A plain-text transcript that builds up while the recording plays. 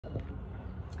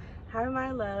Hi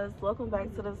my loves, welcome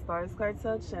back to the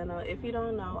Starscartel channel. If you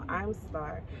don't know, I'm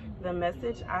Star. The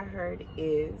message I heard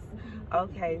is,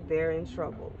 okay, they're in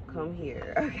trouble. Come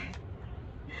here. Okay.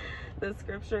 The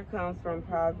scripture comes from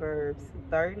Proverbs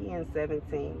 30 and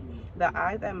 17. The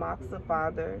eye that mocks a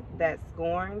father, that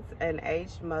scorns an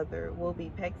aged mother, will be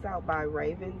pecked out by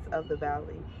ravens of the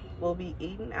valley, will be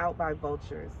eaten out by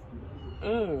vultures.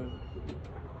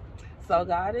 So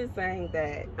God is saying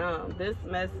that this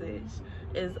message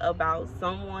is about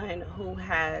someone who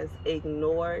has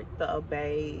ignored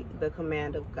the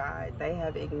command of God. They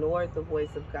have ignored the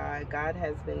voice of God. God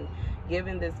has been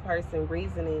giving this person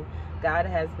reasoning. God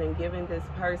has been giving this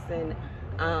person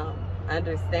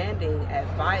understanding,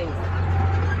 advice.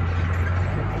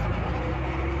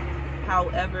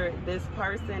 However, this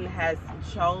person has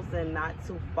chosen not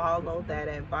to follow that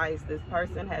advice. This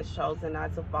person has chosen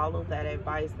not to follow that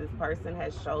advice. This person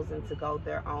has chosen to go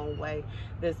their own way.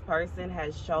 This person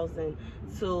has chosen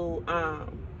to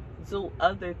do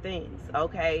other things,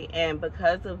 okay? And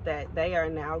because of that, they are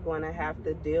now going to have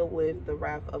to deal with the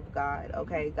wrath of God,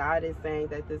 okay? God is saying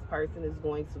that this person is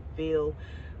going to feel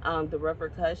the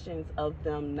repercussions of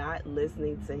them not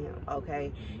listening to him,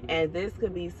 okay? And this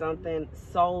could be something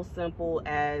so simple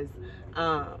as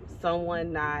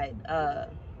someone not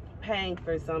paying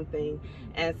for something,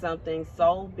 and something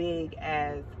so big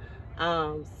as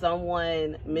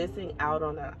someone missing out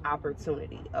on an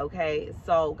opportunity, okay?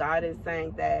 So God is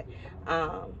saying that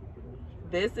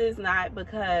this does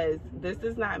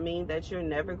not mean that you're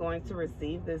never going to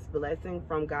receive this blessing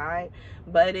from God,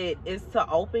 but it is to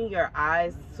open your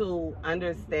eyes to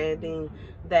understanding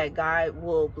that God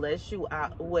will bless you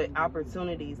out with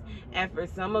opportunities. And for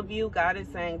some of you, God is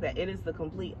saying that it is the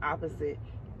complete opposite.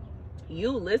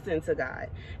 You listen to God,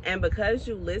 and because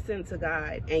you listen to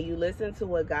God and you listen to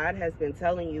what God has been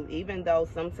telling you, even though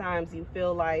sometimes you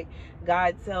feel like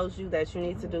God tells you that you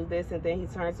need to do this and then he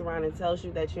turns around and tells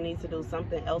you that you need to do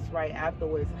something else right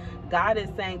afterwards, God is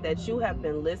saying that you have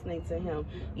been listening to him.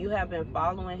 You have been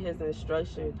following his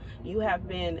instructions. You have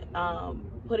been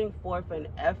putting forth an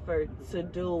effort to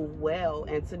do well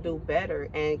and to do better,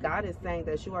 and God is saying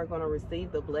that you are going to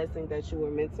receive the blessing that you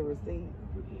were meant to receive.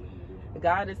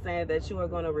 God is saying that you are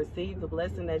going to receive the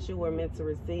blessing that you were meant to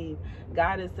receive.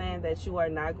 God is saying that you are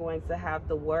not going to have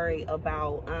to worry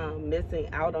about missing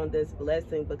out on this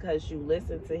blessing, because you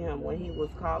listened to him when he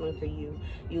was calling for you.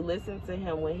 You listened to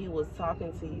him when he was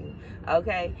talking to you,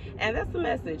 okay? And that's the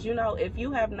message. You know, if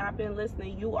you have not been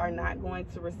listening, you are not going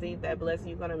to receive that blessing.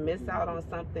 You're going to miss out on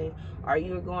something, or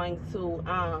you're going to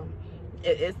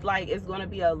it's like it's going to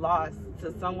be a loss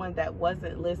to someone that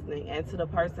wasn't listening, and to the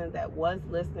person that was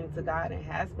listening to God and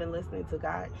has been listening to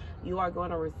God, you are going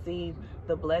to receive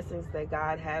the blessings that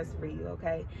God has for you,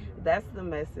 okay? That's the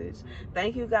message.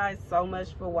 Thank you guys so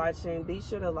much for watching. Be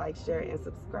sure to like, share, and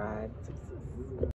subscribe.